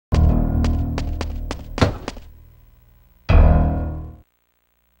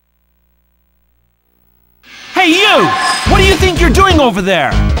You! What do you think you're doing over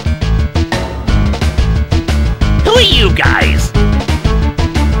there? Who are you guys?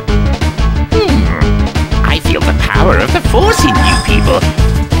 I feel the power of the Force in you people.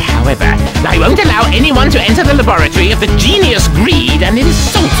 However, I won't allow anyone to enter the laboratory of the genius Greed and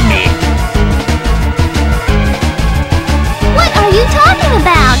insult me. What are you talking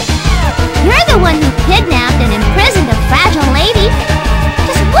about? You're the one who kidnapped and imprisoned a fragile lady.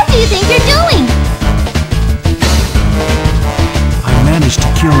 Just what do you think you're doing? I managed to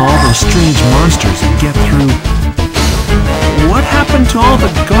kill all those strange monsters and get through. What happened to all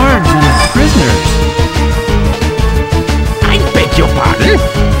the guards and prisoners? I beg your pardon?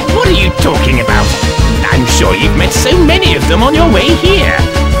 What are you talking about? I'm sure you've met so many of them on your way here.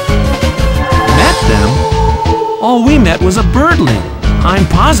 Met them? All we met was a birdling. I'm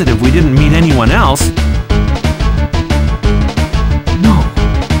positive we didn't meet anyone else. No.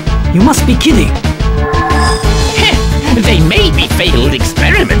 You must be kidding. They may be failed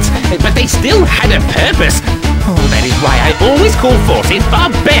experiments, but they still had a purpose. Oh, that is why I always call forces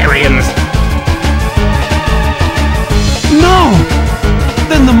barbarians. No!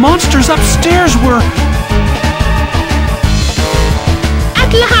 Then the monsters upstairs were... At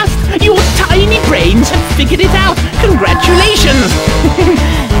last, your tiny brains have figured it out. Congratulations!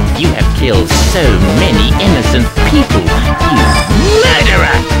 You have killed so many innocent people, you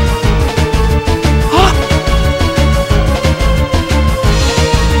murderer!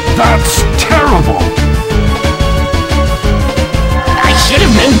 That's terrible! I should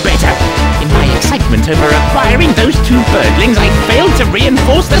have known better. In my excitement over acquiring those two birdlings, I failed to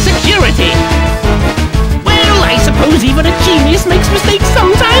reinforce the security. Well, I suppose even a genius makes mistakes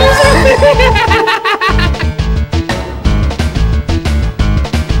sometimes.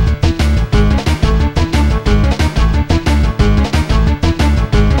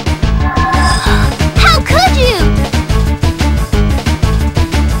 How could you?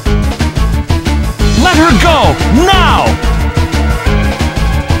 Let her go! Now!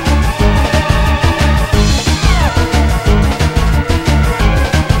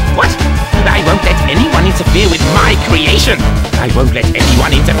 What? I won't let anyone interfere with my creation. I won't let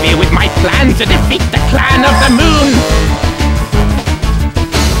anyone interfere with my plan to defeat the Clan of the Moon.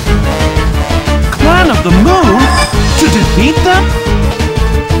 Clan of the Moon? To defeat them?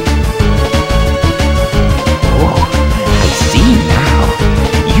 Oh, I see now.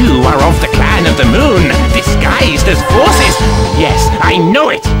 You are of the Clan of the Moon, disguised as forces. Yes, I know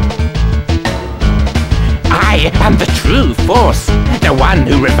it. I am the true Force, the one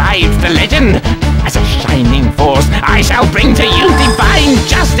who revived the legend. As a shining force, I shall bring to you divine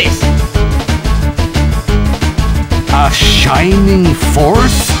justice. A shining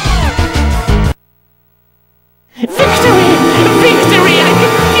force? Victory! Victory! I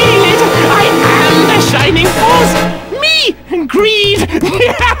can feel it! I am the shining force! Me! Greed!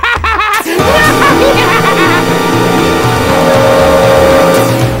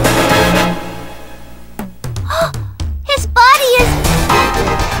 His body is...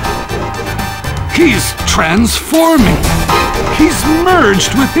 He's transforming! He's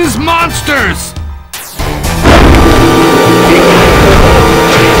merged with his monsters!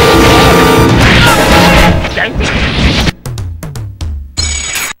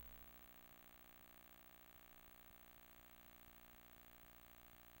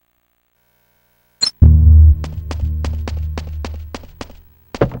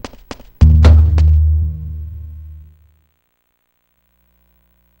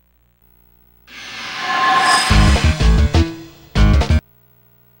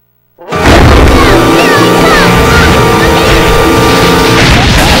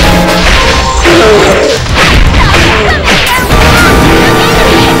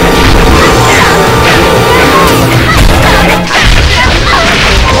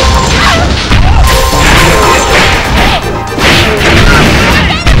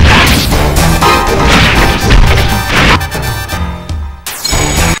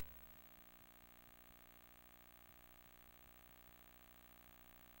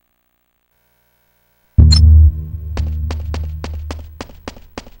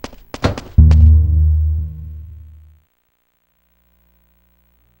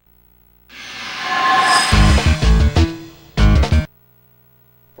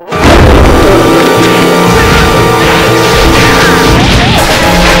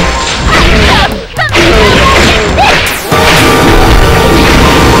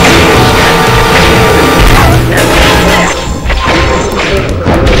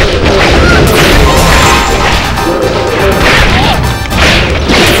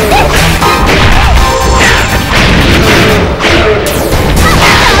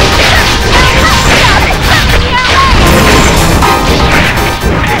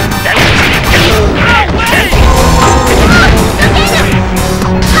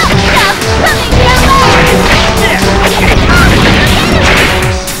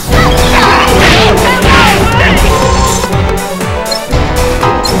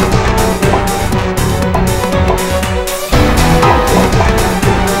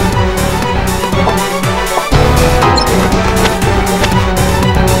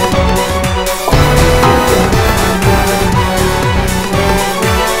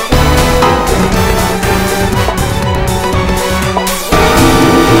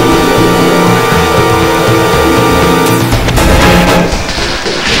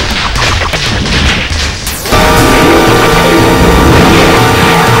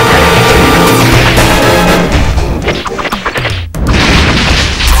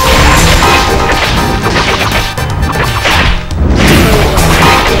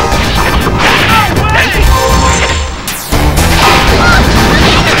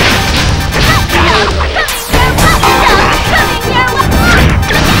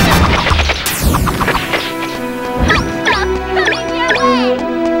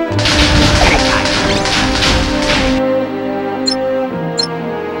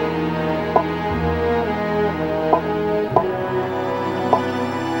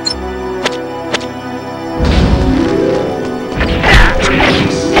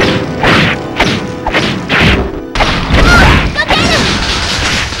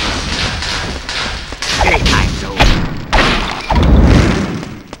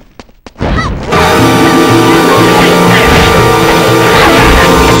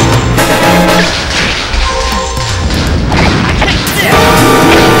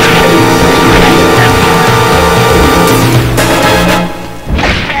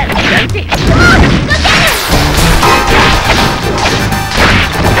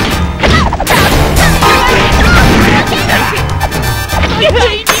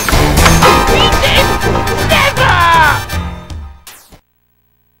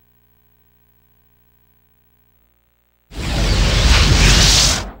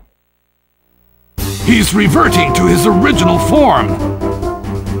 He's reverting to his original form.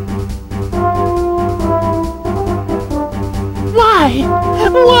 Why?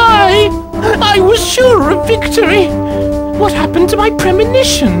 Why? I was sure of victory. What happened to my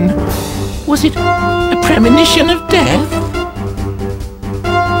premonition? Was it a premonition of death?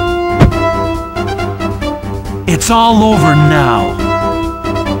 It's all over now.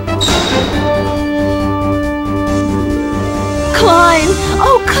 Klein!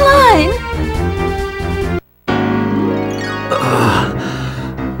 Oh, Klein!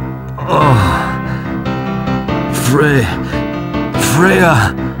 Freya!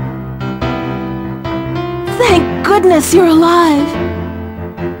 Thank goodness you're alive!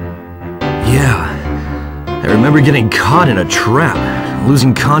 Yeah. I remember getting caught in a trap,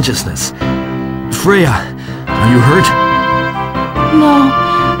 losing consciousness. Freya, are you hurt? No,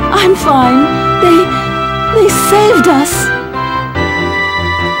 I'm fine. They saved us.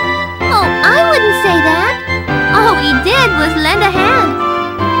 Oh, I wouldn't say that. All we did was lend a hand.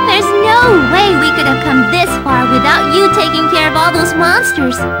 There's no way we could have come this far without you taking care of all those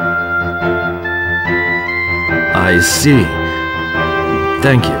monsters. I see.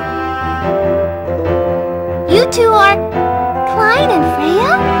 Thank you. You two are Klein and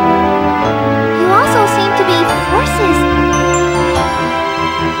Freya? You also seem to be forces.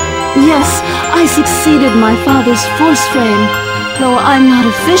 Yes, I succeeded my father's force frame, though I'm not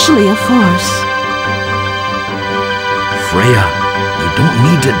officially a force. Freya, you don't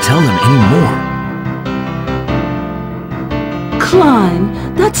need to tell them anymore. Klein,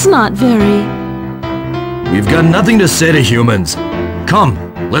 that's not very... We've got nothing to say to humans. Come,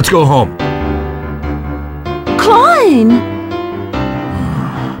 let's go home. Klein!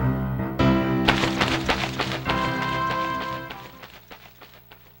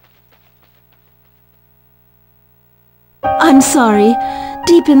 I'm sorry.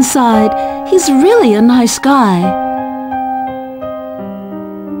 Deep inside, he's really a nice guy.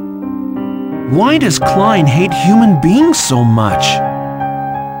 Why does Klein hate human beings so much?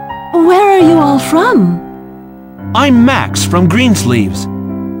 Where are you all from? I'm Max from Greensleeves.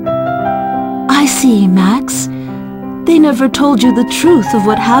 I see, Max. They never told you the truth of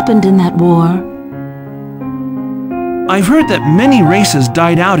what happened in that war. I've heard that many races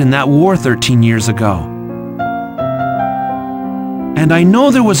died out in that war 13 years ago. And I know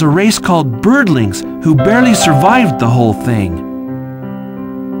there was a race called Birdlings who barely survived the whole thing.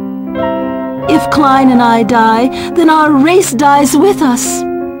 If Klein and I die, then our race dies with us.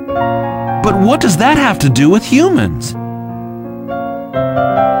 But what does that have to do with humans?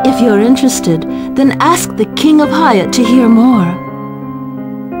 If you're interested, then ask the King of Hyatt to hear more.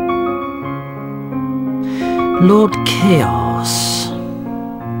 Lord Chaos.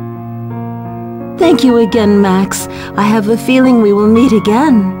 Thank you again, Max. I have a feeling we will meet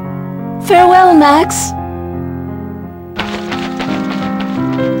again. Farewell, Max.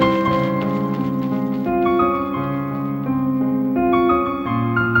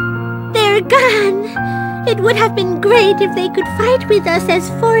 They're gone. It would have been great if they could fight with us as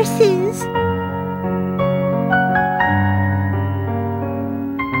forces.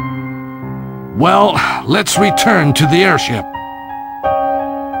 Well, let's return to the airship.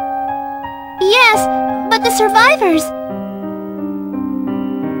 Yes, but the survivors...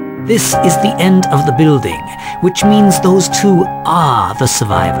 This is the end of the building, which means those two are the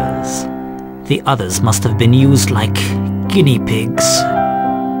survivors. The others must have been used like guinea pigs.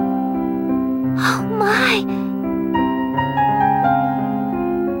 Oh my...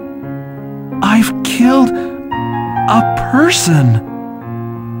 I've killed a person.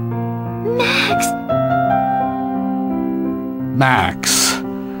 Max... Max,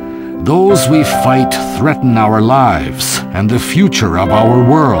 those we fight threaten our lives and the future of our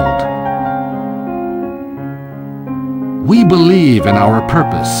world. We believe in our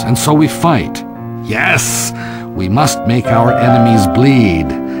purpose, and so we fight. Yes, we must make our enemies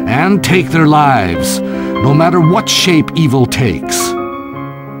bleed and take their lives, no matter what shape evil takes.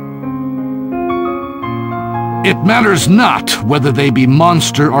 It matters not whether they be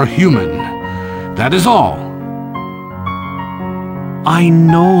monster or human. That is all. I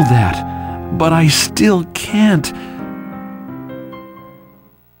know that, but I still can't.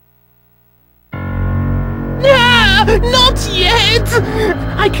 Not yet!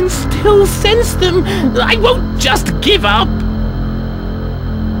 I can still sense them. I won't just give up.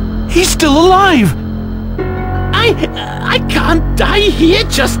 He's still alive! I can't die here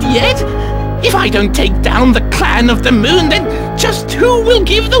just yet. If I don't take down the Clan of the Moon, then just who will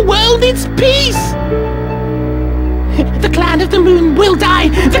give the world its peace? The Clan of the Moon will die!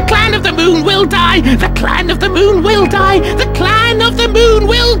 The Clan of the Moon will die! The Clan of the Moon will die! The Clan of the Moon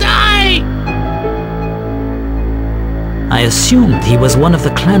will die! I assumed he was one of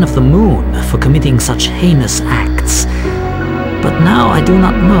the Clan of the Moon for committing such heinous acts. But now I do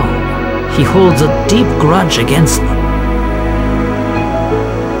not know. He holds a deep grudge against them.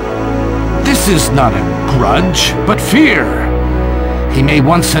 This is not a grudge, but fear. He may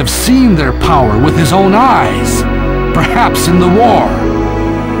once have seen their power with his own eyes, perhaps in the war.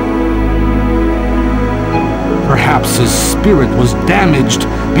 Perhaps his spirit was damaged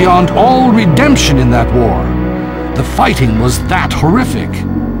beyond all redemption in that war. The fighting was that horrific.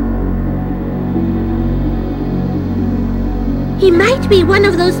 He might be one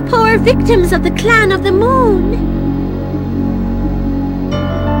of those poor victims of the Clan of the Moon.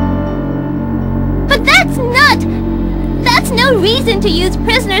 But that's no reason to use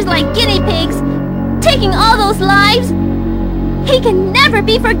prisoners like guinea pigs. Taking all those lives, he can never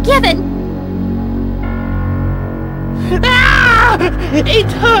be forgiven. Ah!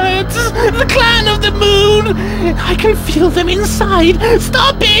 It hurts! The Clan of the Moon! I can feel them inside!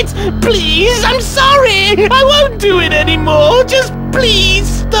 Stop it! Please! I'm sorry! I won't do it anymore! Just please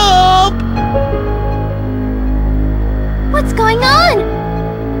stop! What's going on?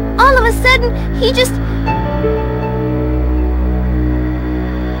 All of a sudden, he just...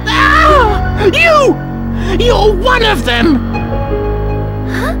 Ah! You! You're one of them!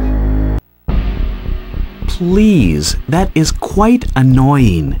 Huh? Please, that is quite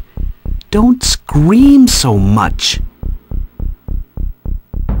annoying. Don't scream so much.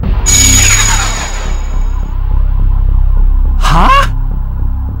 Huh?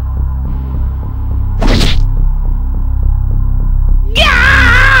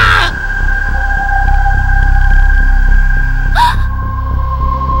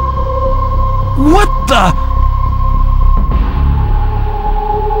 What the?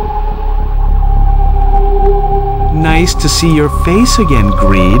 Nice to see your face again,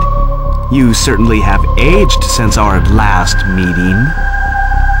 Greed. You certainly have aged since our last meeting.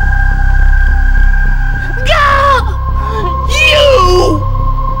 You!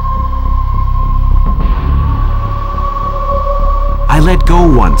 I let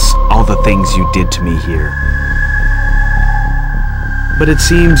go once all the things you did to me here. But it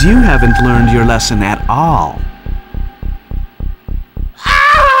seems you haven't learned your lesson at all.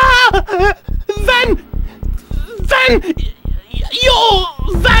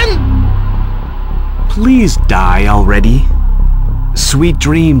 Please die already. Sweet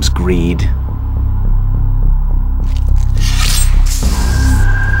dreams, Greed.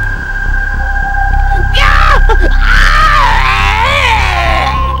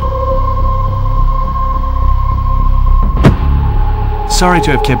 Sorry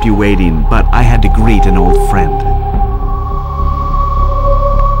to have kept you waiting, but I had to greet an old friend.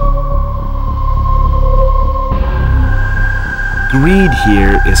 Greed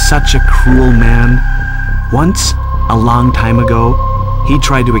here is such a cruel man. Once, a long time ago, he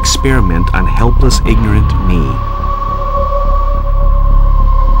tried to experiment on helpless, ignorant me.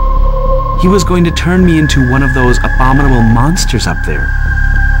 He was going to turn me into one of those abominable monsters up there.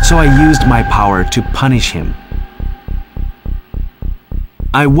 So I used my power to punish him.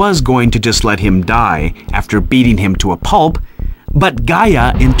 I was going to just let him die after beating him to a pulp, but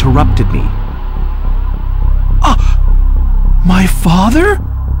Gaia interrupted me. My father?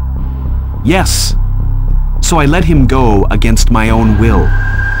 Yes. So I let him go against my own will.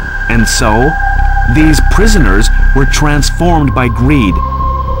 And so, these prisoners were transformed by greed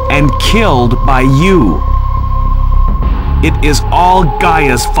and killed by you. It is all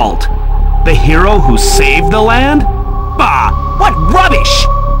Gaia's fault. The hero who saved the land? Bah! What rubbish!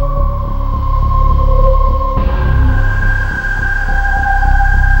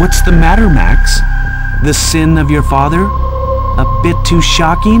 What's the matter, Max? The sin of your father? A bit too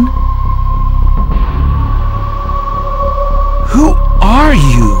shocking? Who are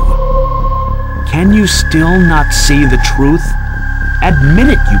you? Can you still not see the truth? Admit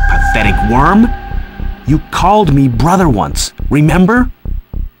it, you pathetic worm! You called me brother once, remember?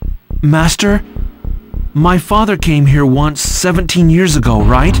 Master, my father came here once 17 years ago,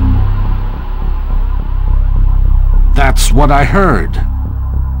 right? That's what I heard.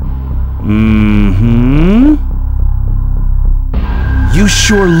 You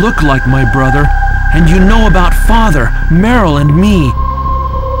sure look like my brother, and you know about Father, Meryl, and me.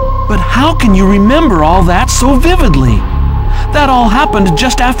 But how can you remember all that so vividly? That all happened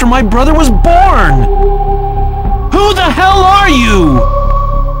just after my brother was born! Who the hell are you?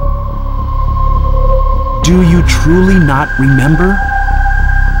 Do you truly not remember?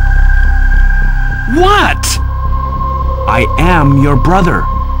 What? I am your brother,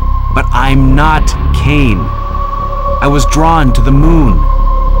 but I'm not Cain. I was drawn to the moon.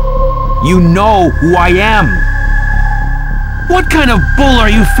 You know who I am. What kind of bull are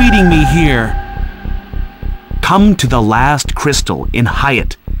you feeding me here? Come to the last crystal in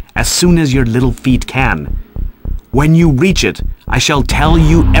Hyatt as soon as your little feet can. When you reach it, I shall tell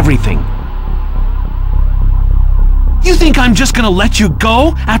you everything. You think I'm just gonna let you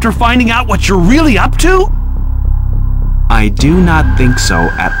go after finding out what you're really up to? I do not think so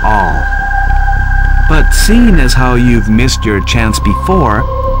at all. But seeing as how you've missed your chance before,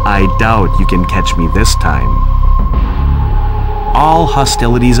 I doubt you can catch me this time. All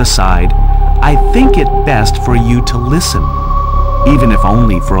hostilities aside, I think it best for you to listen, even if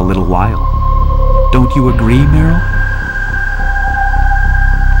only for a little while. Don't you agree, Meryl?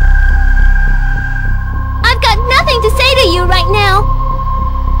 I've got nothing to say to you right now.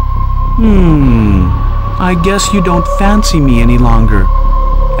 I guess you don't fancy me any longer.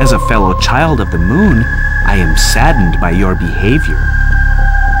 As a fellow child of the moon, I am saddened by your behavior.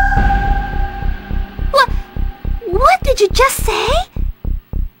 What did you just say?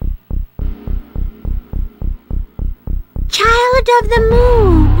 Child of the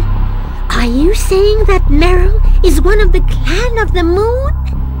moon. Are you saying that Meryl is one of the clan of the moon?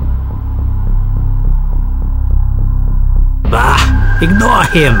 Bah! Ignore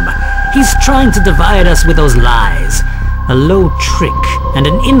him! He's trying to divide us with those lies. A low trick and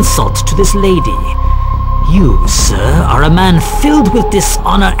an insult to this lady. You, sir, are a man filled with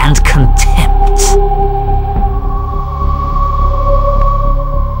dishonor and contempt.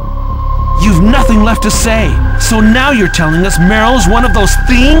 You've nothing left to say, so now you're telling us Meryl's one of those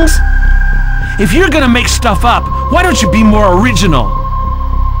things? If you're gonna make stuff up, why don't you be more original?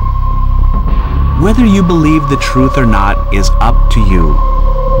 Whether you believe the truth or not is up to you,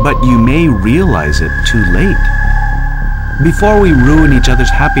 but you may realize it too late. Before we ruin each other's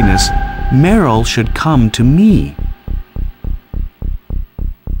happiness, Meryl should come to me.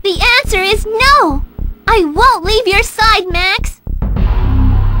 The answer is no! I won't leave your side, Max!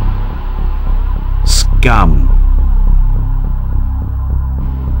 Scum.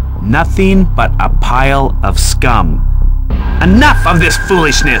 Nothing but a pile of scum. Enough of this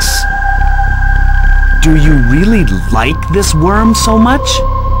foolishness! Do you really like this worm so much?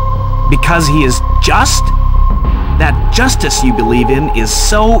 Because he is just? That justice you believe in is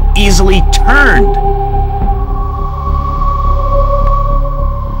so easily turned.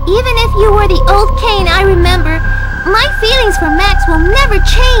 Even if you were the old Cain I remember, my feelings for Max will never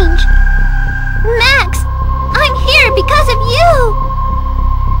change. Max, I'm here because of you!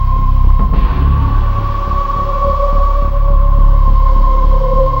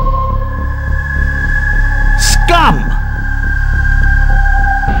 Scum!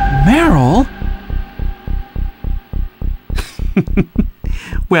 Meryl?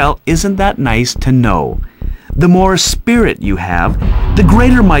 Well, isn't that nice to know? The more spirit you have, the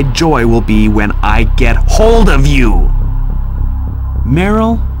greater my joy will be when I get hold of you.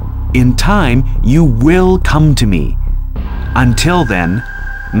 Meryl, in time, you will come to me. Until then,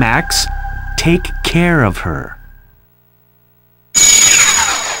 Max, take care of her.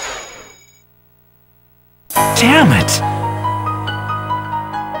 Damn it!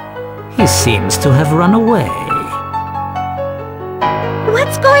 He seems to have run away.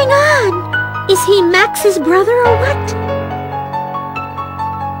 What's going on? Is he Max's brother or what?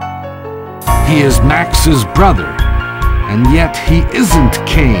 He is Max's brother, and yet he isn't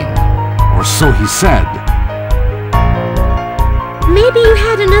Cain, or so he said. Maybe you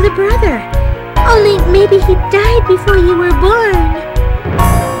had another brother. Only maybe he died before you were born.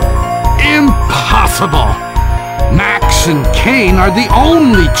 Impossible! Max and Cain are the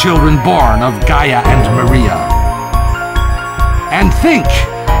only children born of Gaia and Maria. And think,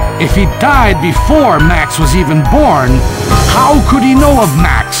 if he died before Max was even born, how could he know of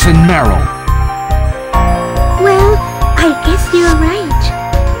Max and Meryl? Well, I guess you're right.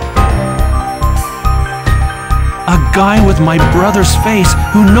 A guy with my brother's face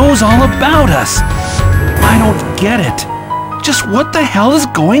who knows all about us. I don't get it. Just what the hell is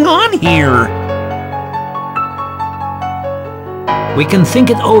going on here? We can think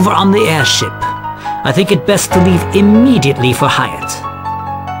it over on the airship. I think it best to leave immediately for Hyatt.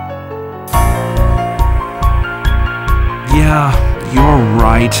 Yeah, you're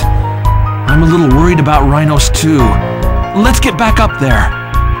right. I'm a little worried about rhinos too. Let's get back up there.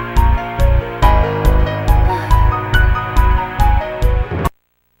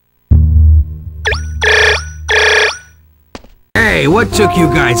 Hey, what took you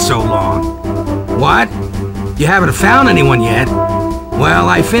guys so long? What? You haven't found anyone yet? Well,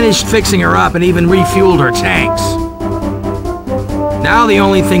 I finished fixing her up and even refueled her tanks. Now the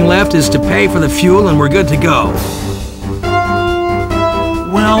only thing left is to pay for the fuel and we're good to go.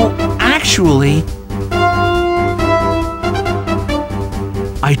 Well, actually...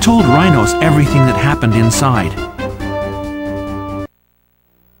 I told Rhinos everything that happened inside.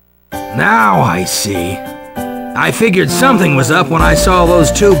 Now I see. I figured something was up when I saw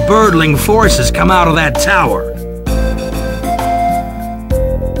those two birdling forces come out of that tower.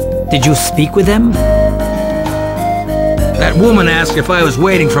 Did you speak with them? That woman asked if I was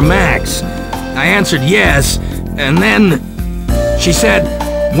waiting for Max. I answered yes, and then she said,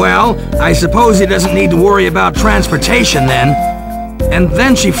 well, I suppose he doesn't need to worry about transportation then. And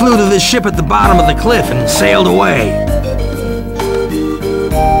then she flew to this ship at the bottom of the cliff and sailed away.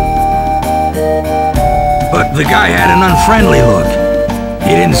 But the guy had an unfriendly look. He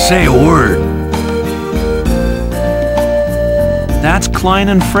didn't say a word. That's Klein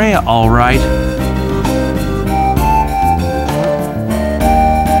and Freya, all right.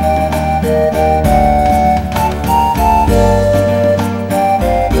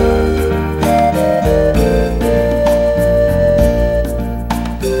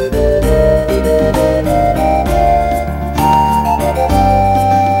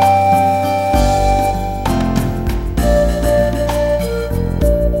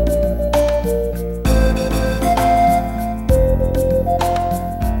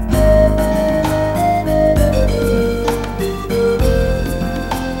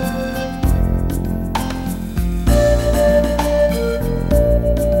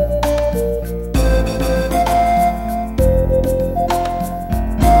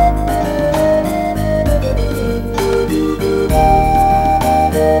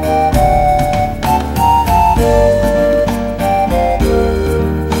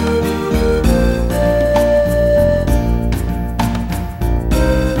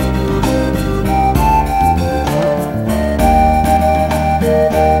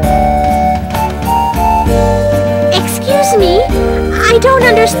 I don't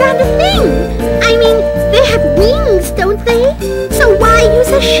understand a thing. I mean, they have wings, don't they? So why use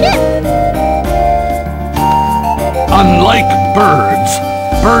a ship? Unlike birds,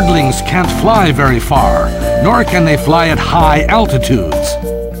 birdlings can't fly very far, nor can they fly at high altitudes.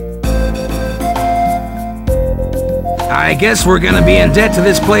 I guess we're gonna be in debt to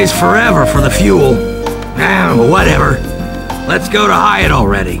this place forever for the fuel. Ah, whatever. Let's go to Hyatt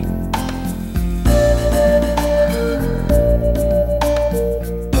already.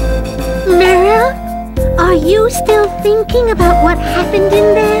 Meryl, are you still thinking about what happened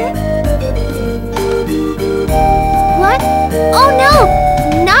in there? What? Oh no,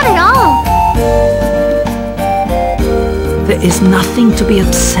 not at all. There is nothing to be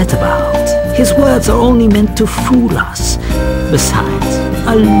upset about. His words are only meant to fool us. Besides,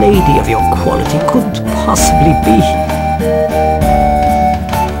 a lady of your quality couldn't possibly be.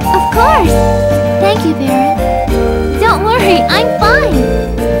 Of course. Thank you, Baron. Don't worry, I'm fine.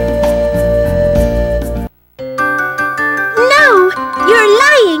 No! You're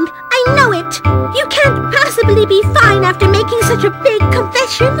lying! I know it! You can't possibly be fine after making such a big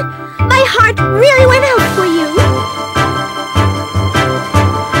confession. My heart really went out for you.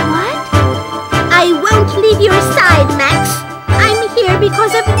 What? I won't leave your side, Max. I'm here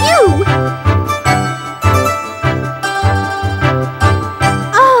because of you.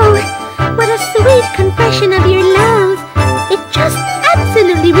 Oh, what a sweet confession of your love. It just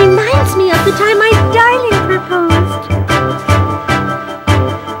absolutely reminds me of the time my darling proposed.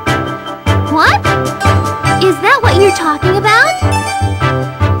 What? Is that what you're talking about?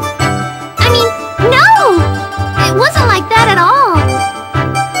 I mean, no! It wasn't like that at all.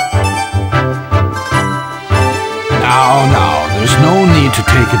 Now, there's no need to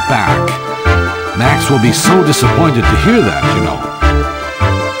take it back. Max will be so disappointed to hear that, you know.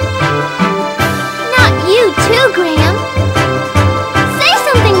 Not you too, Graham. Say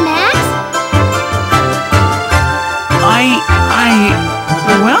something, Max.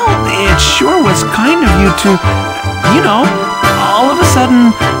 Well, it sure was kind of you to, you know, all of a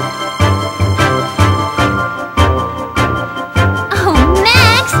sudden... Oh,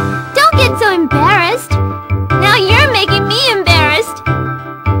 Max! Don't get so embarrassed. Now you're making me embarrassed.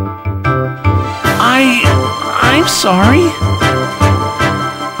 I'm sorry.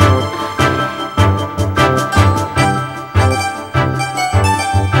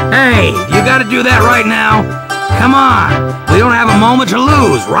 Hey, you gotta do that right now? Come on, we don't have a moment to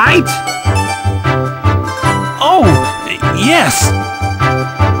lose, right? Oh, yes.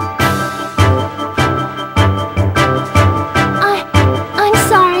 I'm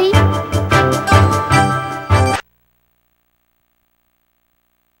sorry.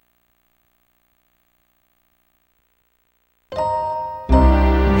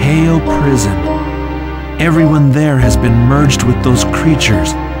 Hale Prison. Everyone there has been merged with those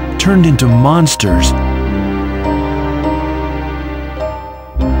creatures, turned into monsters.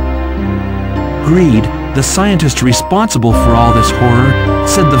 Greed, the scientist responsible for all this horror,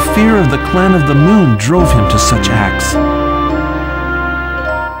 said the fear of the Clan of the Moon drove him to such acts.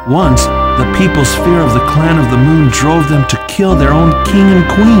 Once, the people's fear of the Clan of the Moon drove them to kill their own king and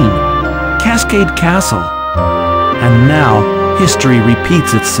queen, Cascade Castle. And now, history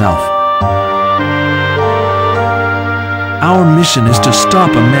repeats itself. Our mission is to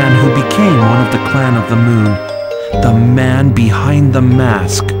stop a man who became one of the Clan of the Moon, the man behind the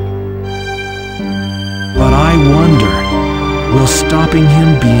mask. But I wonder, will stopping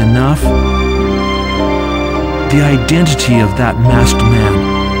him be enough? The identity of that masked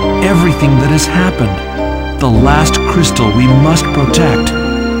man, everything that has happened, the last crystal we must protect.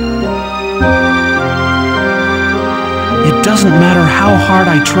 It doesn't matter how hard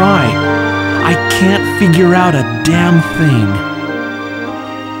I try. I can't figure out a damn thing.